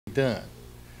done.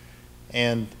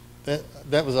 And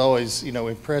that was always,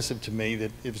 impressive to me,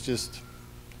 that it was just,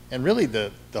 and really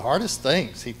the hardest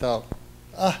things, he thought,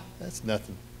 that's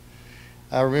nothing.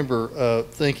 I remember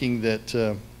thinking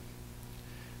that,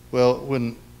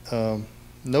 when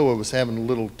Noah was having a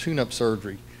little tune-up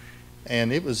surgery,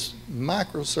 and it was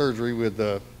microsurgery with,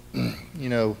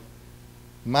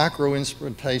 micro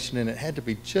instrumentation, and it had to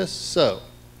be just so.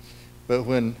 But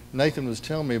when Nathan was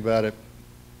telling me about it,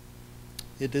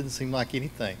 it didn't seem like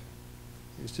anything.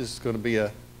 It was just going to be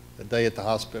a day at the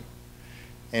hospital.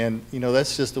 And,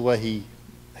 that's just the way he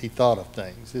thought of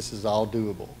things. This is all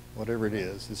doable. Whatever it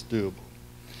is, it's doable.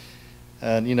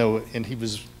 And, and he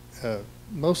was,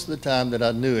 most of the time that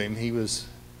I knew him, he was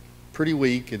pretty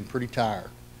weak and pretty tired.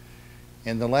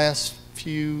 And the last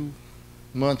few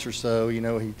months or so,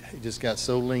 he just got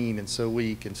so lean and so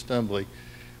weak and stumbly.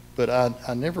 But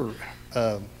I never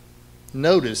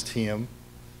noticed him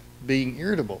being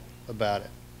irritable about it.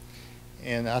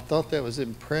 And I thought that was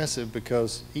impressive,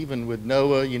 because even with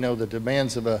Noah, the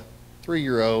demands of a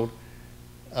 3-year-old,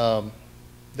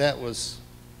 that was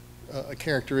a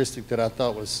characteristic that I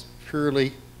thought was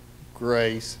purely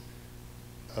grace,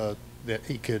 that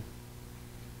he could,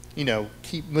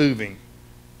 keep moving.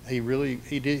 He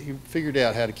figured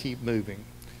out how to keep moving.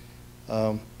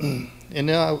 And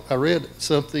now I read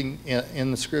something in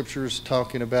the scriptures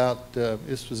talking about,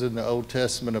 this was in the Old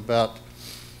Testament, about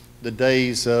the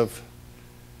days of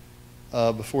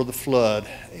before the flood,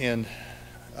 and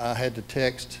I had to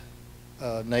text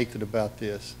Nathan about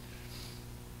this.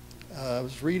 I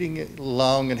was reading it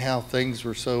along, and how things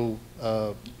were so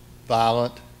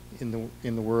violent in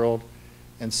the world,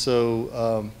 and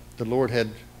so the Lord had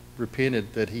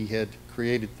repented that he had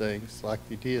created things like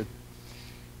he did.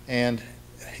 And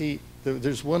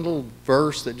there's one little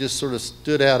verse that just sort of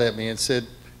stood out at me and said,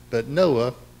 but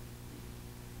Noah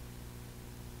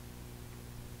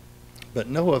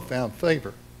found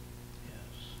favor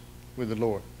with the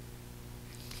Lord.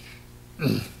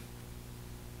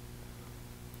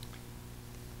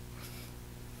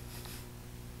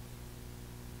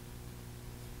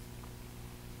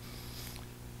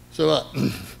 So,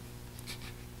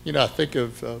 I think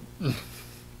of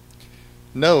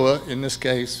Noah in this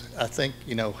case. I think,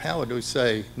 how would we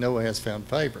say Noah has found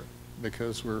favor?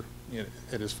 Because we're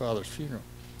at his father's funeral.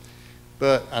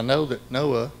 But I know that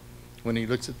Noah, when he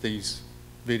looks at these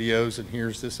videos and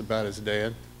hears this about his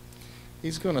dad,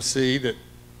 he's going to see that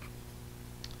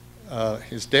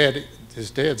his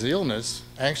dad's illness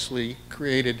actually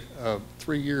created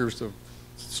 3 years of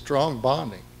strong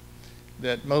bonding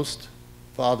that most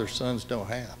father-sons don't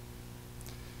have.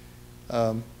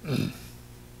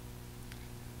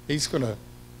 He's going to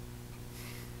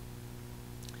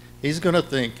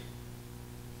think,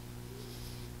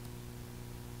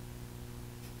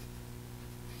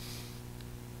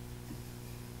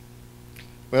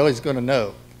 well, he's going to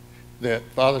know that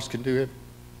fathers can do it,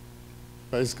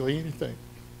 basically anything.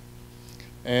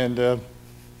 And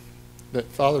that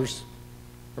fathers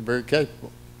are very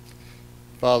capable.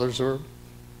 Fathers are,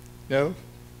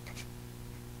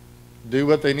 do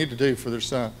what they need to do for their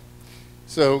son.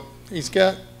 So he's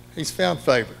found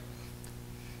favor.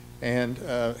 And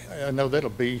I know that'll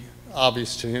be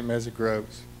obvious to him as it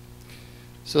grows.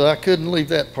 So I couldn't leave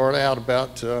that part out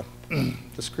about the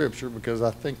scripture, because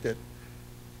I think that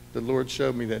the Lord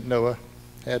showed me that Noah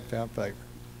had found favor.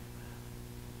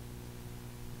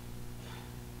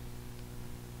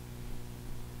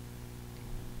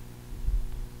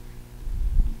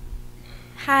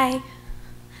 Hi.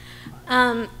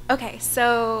 Okay,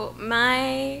 so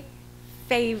my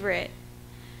favorite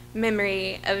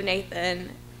memory of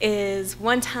Nathan is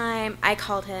one time I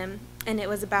called him, and it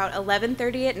was about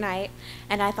 11:30 at night,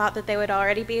 and I thought that they would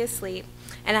already be asleep,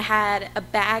 and I had a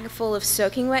bag full of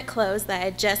soaking wet clothes that I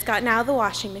had just gotten out of the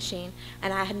washing machine,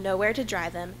 and I had nowhere to dry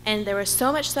them, and there was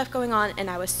so much stuff going on, and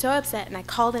I was so upset, and I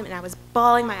called him, and I was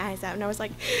bawling my eyes out, and I was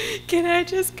like, can I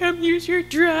just come use your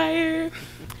dryer?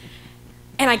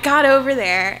 And I got over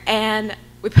there, and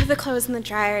we put the clothes in the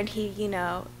dryer, and he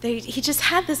just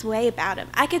had this way about him.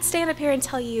 I could stand up here and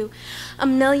tell you a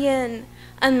million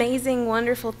amazing,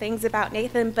 wonderful things about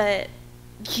Nathan, but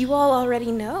you all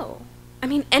already know. I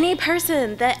mean, any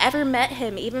person that ever met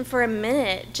him, even for a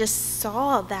minute, just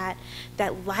saw that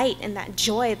light and that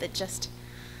joy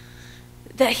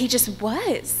that he just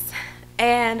was.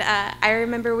 And I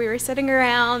remember we were sitting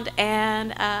around,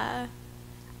 and I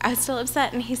was still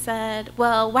upset, and he said,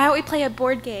 well, why don't we play a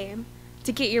board game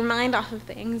to get your mind off of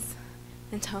things?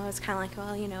 And so I was kind of like,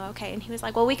 well, okay. And he was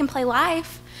like, well, we can play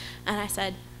life. And I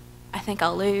said, I think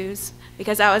I'll lose,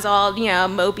 because I was all,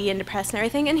 mopey and depressed and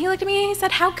everything. And he looked at me and he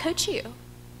said, how could you?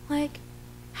 Like,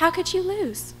 how could you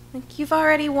lose? Like, you've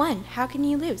already won. How can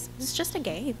you lose? It's just a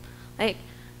game. Like,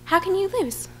 how can you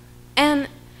lose? And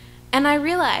I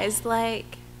realized,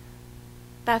 like,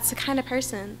 that's the kind of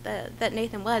person that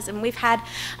Nathan was. And we've had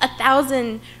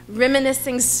 1,000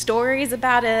 reminiscing stories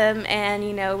about him and,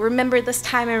 you know, remember this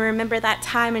time and remember that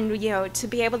time. And, you know, to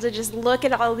be able to just look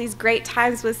at all these great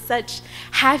times with such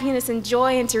happiness and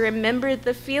joy and to remember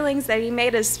the feelings that he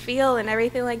made us feel and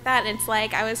everything like that. And it's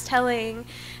like I was telling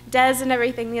Des and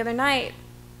everything the other night,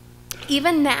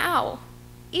 even now,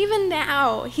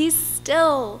 he's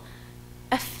still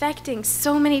affecting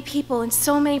so many people in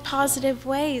so many positive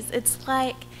ways. It's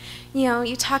like, you know,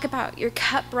 you talk about your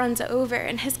cup runs over,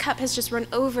 and his cup has just run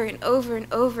over and over and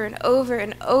over and over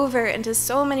and over into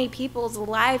so many people's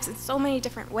lives in so many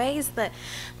different ways that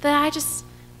I just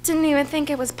didn't even think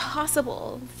it was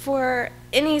possible for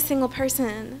any single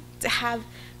person to have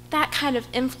that kind of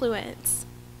influence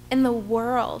in the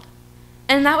world.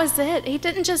 And that was it. He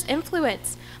didn't just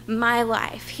influence my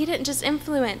life. He didn't just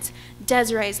influence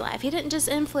Desiree's life. He didn't just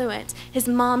influence his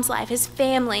mom's life, his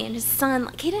family, and his son.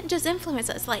 Like, he didn't just influence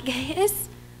us. Like, his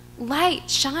light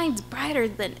shines brighter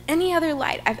than any other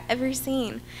light I've ever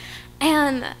seen.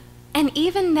 And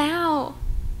even now,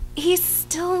 he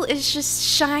still is just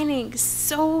shining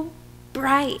so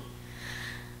bright.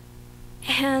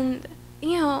 And,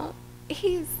 you know,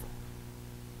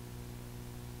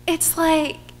 it's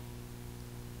like,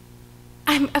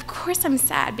 of course I'm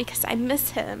sad because I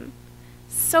miss him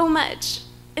so much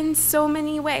in so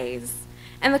many ways.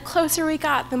 And the closer we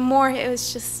got, the more it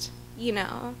was just, you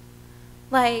know,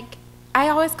 like, I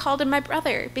always called him my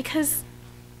brother because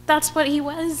that's what he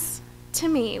was to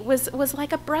me, was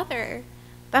like a brother.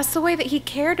 That's the way that he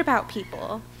cared about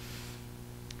people.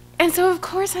 And so, of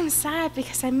course, I'm sad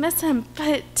because I miss him,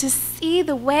 but to see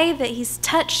the way that he's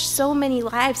touched so many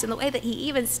lives and the way that he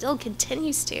even still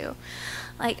continues to,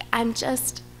 like, I'm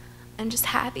just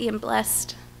happy and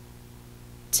blessed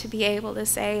to be able to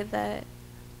say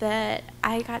that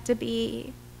I got to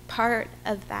be part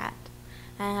of that,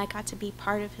 and I got to be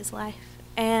part of his life.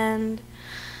 And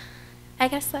I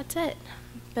guess that's it.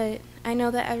 But I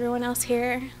know that everyone else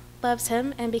here loves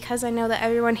him, and because I know that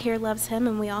everyone here loves him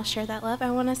and we all share that love, I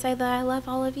want to say that I love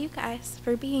all of you guys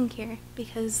for being here,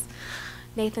 because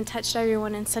Nathan touched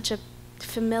everyone in such a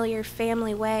familiar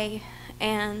family way,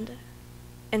 and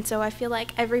so I feel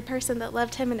like every person that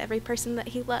loved him and every person that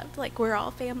he loved, like, we're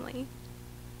all family.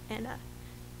 And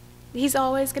he's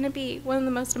always going to be one of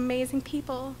the most amazing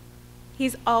people.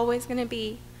 He's always going to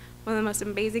be one of the most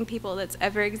amazing people that's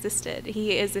ever existed.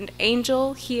 He is an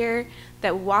angel here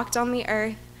that walked on the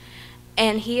earth,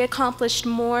 and he accomplished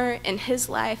more in his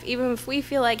life, even if we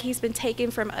feel like he's been taken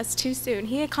from us too soon.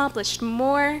 He accomplished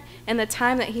more in the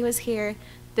time that he was here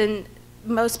than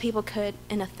most people could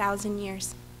in 1,000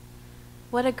 years.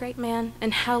 What a great man,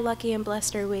 and how lucky and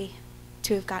blessed are we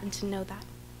to have gotten to know that.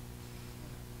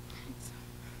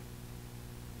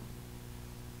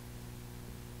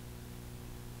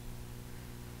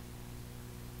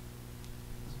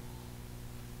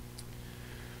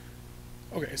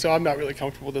 Okay, so I'm not really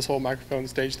comfortable with this whole microphone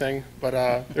stage thing, but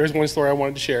there's one story I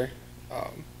wanted to share.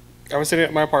 I was sitting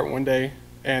at my apartment one day,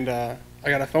 and I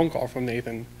got a phone call from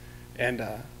Nathan, and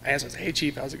I asked him, I said, "Hey,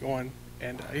 Chief, how's it going?"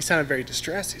 And he sounded very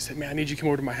distressed. He said, "Man, I need you to come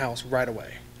over to my house right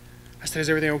away." I said, "Is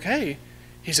everything okay?"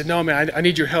 He said, "No, man, I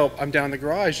need your help. I'm down in the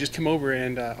garage. Just come over,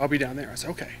 and I'll be down there." I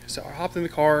said, "Okay." So I hopped in the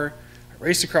car, I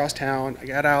raced across town, I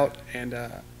got out, and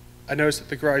I noticed that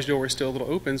the garage door was still a little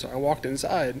open, so I walked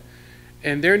inside.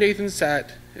 And there Nathan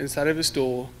sat inside of his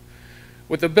stool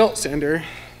with a belt sander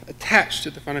attached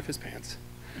to the front of his pants.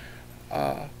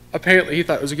 Apparently, he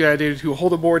thought it was a good idea to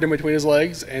hold a board in between his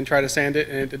legs and try to sand it,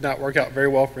 and it did not work out very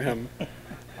well for him.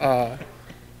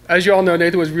 As you all know,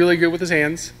 Nathan was really good with his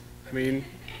hands. I mean,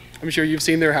 I'm sure you've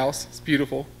seen their house. It's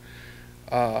beautiful.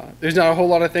 There's not a whole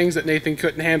lot of things that Nathan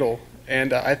couldn't handle,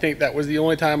 and I think that was the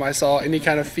only time I saw any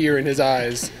kind of fear in his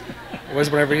eyes,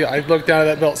 was whenever I looked down at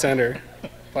that belt sander.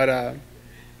 But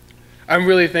I'm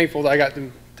really thankful that I got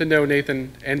to know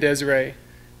Nathan and Desiree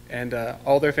and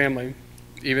all their family,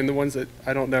 even the ones that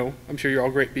I don't know. I'm sure you're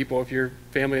all great people if you're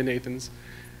family of Nathan's.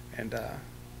 And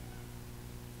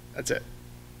that's it.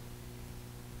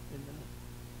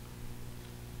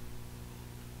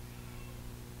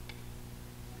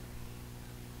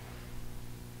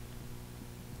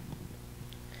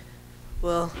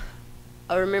 Well,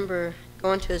 I remember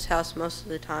going to his house most of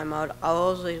the time. I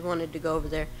always wanted to go over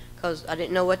there because I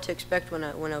didn't know what to expect when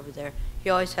I went over there. He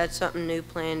always had something new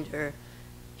planned, or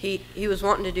he was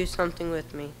wanting to do something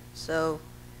with me. So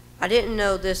I didn't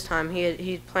know this time he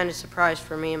had planned a surprise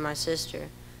for me and my sister.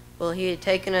 Well, he had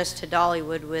taken us to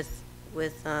Dollywood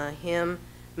with him,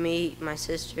 me, my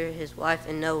sister, his wife,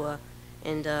 and Noah.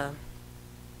 And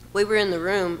we were in the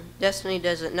room. Destiny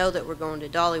doesn't know that we're going to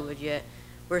Dollywood yet.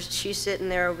 She's sitting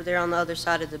there over there on the other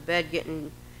side of the bed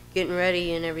getting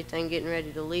ready and everything, getting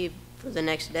ready to leave for the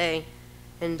next day.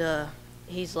 And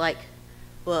he's like,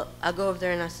 well, I go over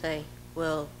there and I say,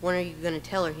 well, when are you going to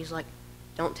tell her? He's like,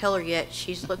 don't tell her yet.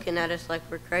 She's looking at us like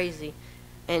we're crazy.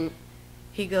 And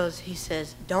he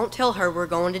says, don't tell her we're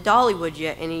going to Dollywood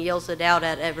yet. And he yells it out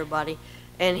at everybody.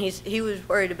 And he was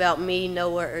worried about me,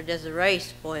 Noah, or Desiree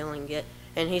spoiling it.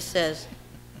 And he says,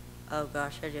 oh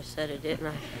gosh, I just said it, didn't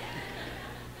I?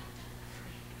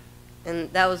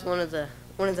 And that was one of the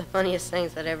funniest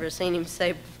things I'd ever seen him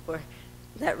say before,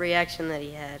 that reaction that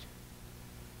he had.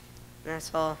 And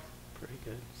that's all. Pretty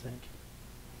good, thank you.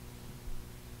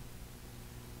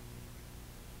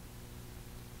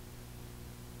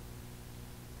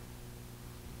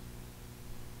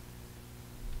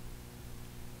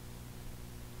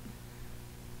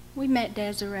 We met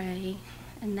Desiree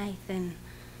and Nathan,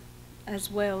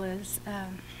 as well as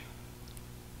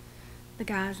the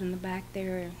guys in the back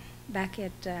there, back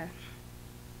at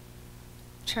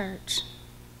church.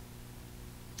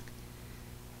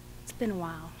 It's been a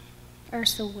while.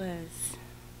 Ursa was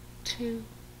 2,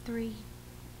 3,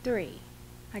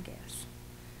 I guess.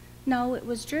 No, it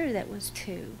was Drew that was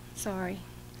 2. Sorry.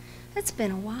 It's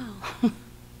been a while.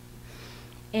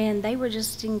 And they were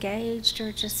just engaged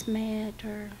or just met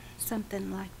or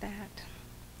something like that.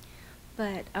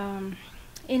 But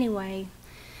anyway,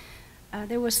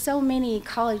 there were so many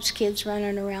college kids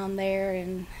running around there,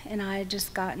 and I had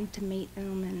just gotten to meet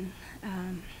them, and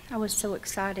I was so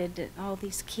excited that all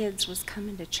these kids was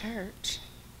coming to church.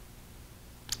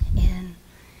 And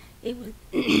it was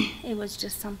it was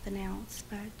just something else.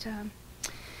 But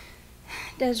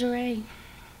Desiree,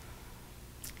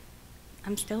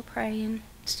 I'm still praying,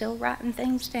 still writing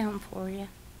things down for you.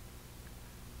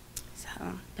 So,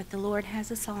 but the Lord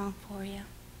has a song for you,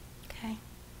 okay?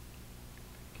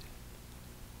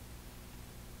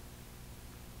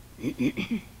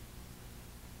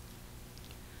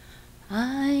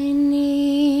 I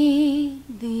need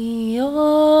thee,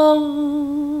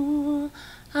 oh,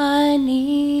 I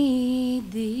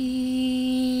need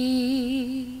thee.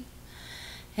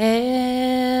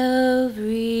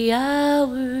 Every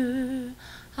hour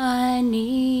I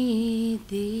need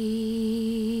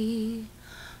thee.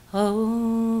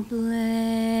 Oh,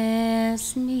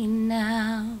 bless me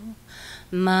now,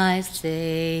 my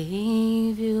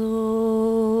Savior.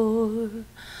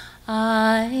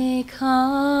 I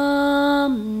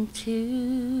come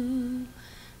to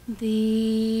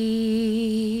thee.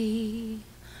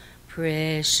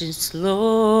 Precious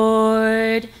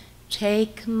Lord,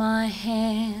 take my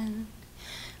hand,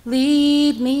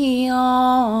 lead me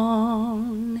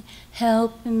on,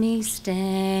 help me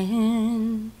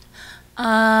stand.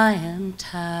 I am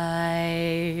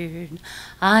tired,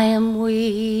 I am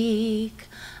weak,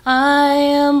 I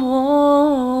am worn.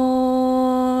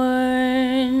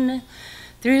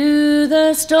 Through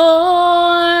the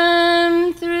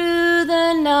storm, through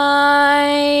the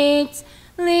night,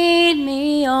 lead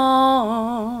me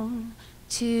on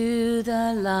to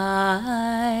the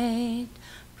light.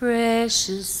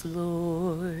 Precious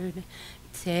Lord,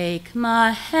 take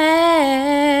my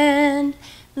hand,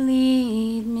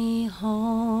 lead me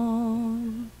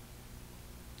home.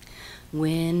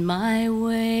 When my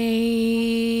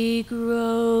way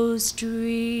grows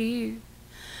drear,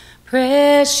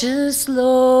 precious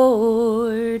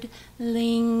Lord,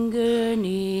 linger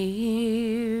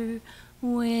near.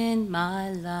 When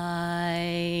my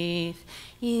life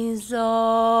is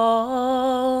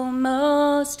almost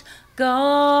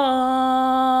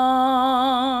gone,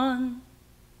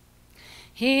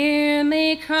 hear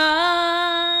me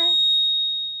cry.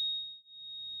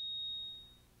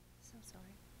 So sorry.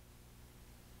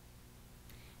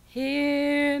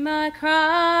 Hear my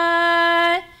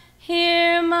cry,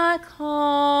 hear my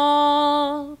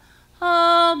call,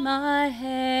 hold my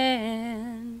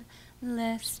hand,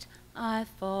 lest I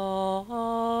fall.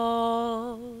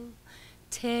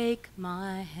 Take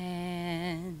my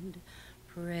hand,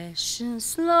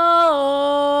 precious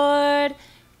Lord,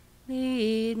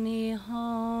 lead me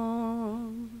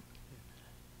home.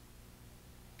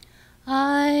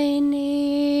 I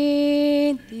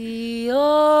need thee,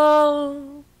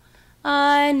 oh,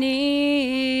 I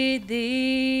need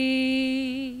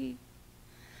thee.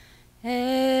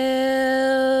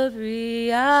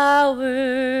 Every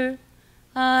hour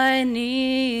I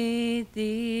need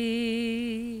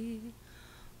thee.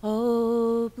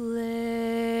 Oh, bless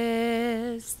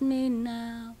me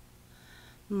now,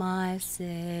 my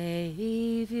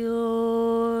Savior.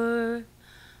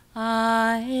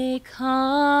 I I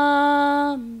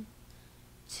come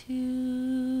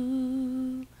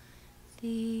to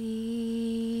thee.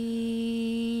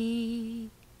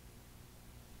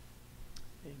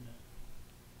 Amen.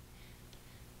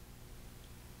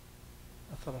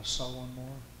 I thought I saw one more.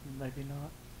 Maybe not.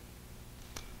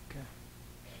 Okay.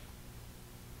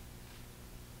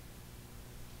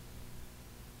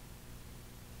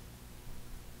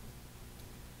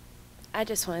 I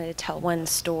just wanted to tell one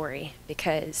story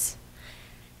because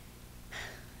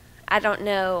I don't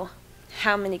know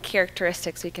how many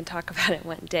characteristics we can talk about in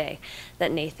one day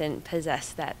that Nathan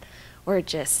possessed that were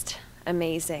just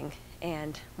amazing,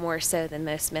 and more so than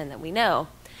most men that we know.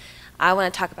 I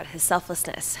want to talk about his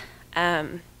selflessness.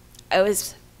 I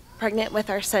was pregnant with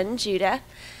our son Judah.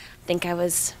 I think I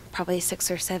was probably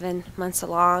 6 or 7 months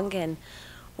along, and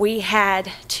we had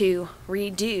to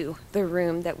redo the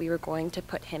room that we were going to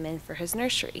put him in for his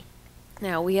nursery.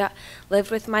 Now, we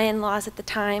lived with my in-laws at the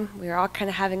time. We were all kind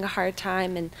of having a hard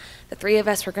time, and the 3 of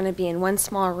us were going to be in one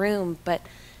small room, but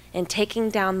in taking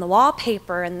down the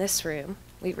wallpaper in this room,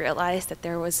 we realized that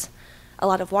there was a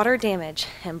lot of water damage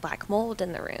and black mold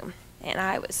in the room, and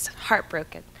I was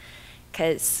heartbroken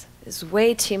because it was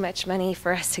way too much money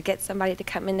for us to get somebody to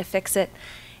come in to fix it,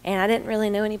 and I didn't really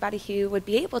know anybody who would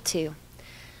be able to.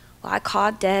 Well, I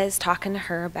called Des, talking to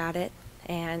her about it,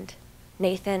 and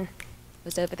Nathan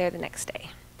was over there the next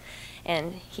day.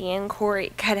 And he and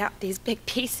Corey cut out these big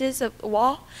pieces of the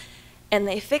wall, and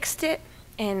they fixed it,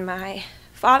 and my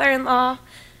father-in-law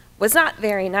was not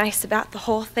very nice about the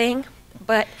whole thing,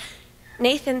 but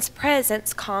Nathan's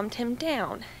presence calmed him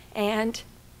down, and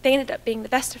they ended up being the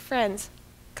best of friends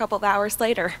a couple of hours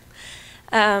later.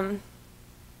 I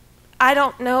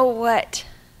don't know what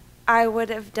I would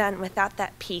have done without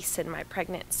that peace in my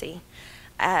pregnancy.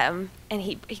 And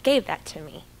he gave that to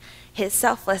me. His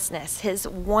selflessness, his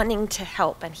wanting to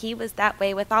help, and he was that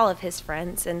way with all of his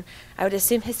friends, and I would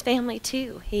assume his family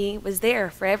too. He was there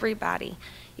for everybody.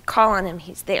 You call on him,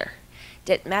 he's there.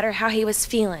 Didn't matter how he was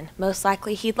feeling. Most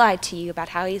likely he lied to you about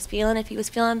how he was feeling if he was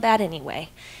feeling bad anyway.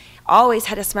 Always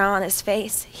had a smile on his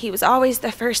face. He was always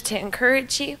the first to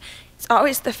encourage you. He's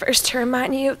always the first to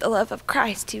remind you of the love of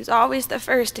Christ. He was always the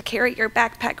first to carry your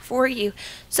backpack for you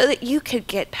so that you could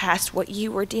get past what you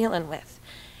were dealing with.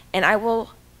 And I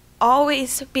will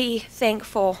always be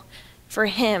thankful for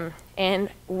him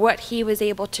and what he was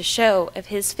able to show of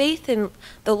his faith in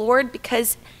the Lord,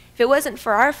 because if it wasn't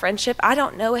for our friendship, I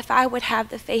don't know if I would have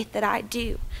the faith that I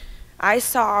do. I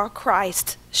saw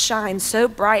Christ shine so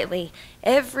brightly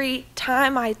every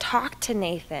time I talked to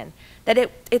Nathan that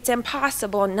it's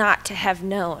impossible not to have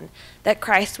known that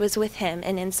Christ was with him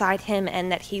and inside him,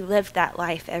 and that he lived that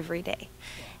life every day.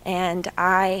 And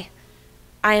I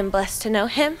am blessed to know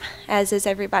him, as is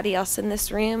everybody else in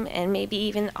this room, and maybe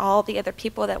even all the other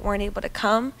people that weren't able to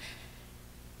come.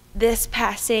 This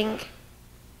passing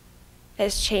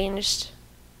has changed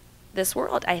this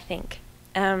world, I think.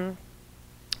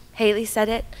 Haley said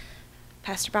it,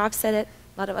 Pastor Bob said it,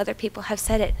 a lot of other people have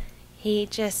said it. He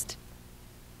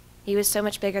was so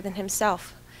much bigger than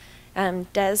himself.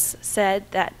 Des said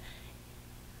that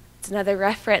it's another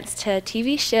reference to a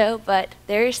TV show, but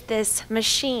there's this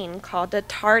machine called a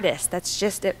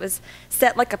TARDIS it was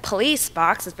set like a police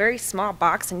box, a very small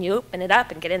box, and you open it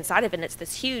up and get inside of it, and it's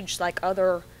this huge, like,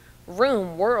 other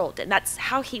room world, and that's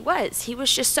how he was. He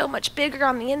was just so much bigger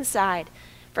on the inside.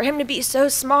 For him to be so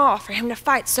small, for him to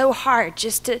fight so hard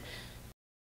just to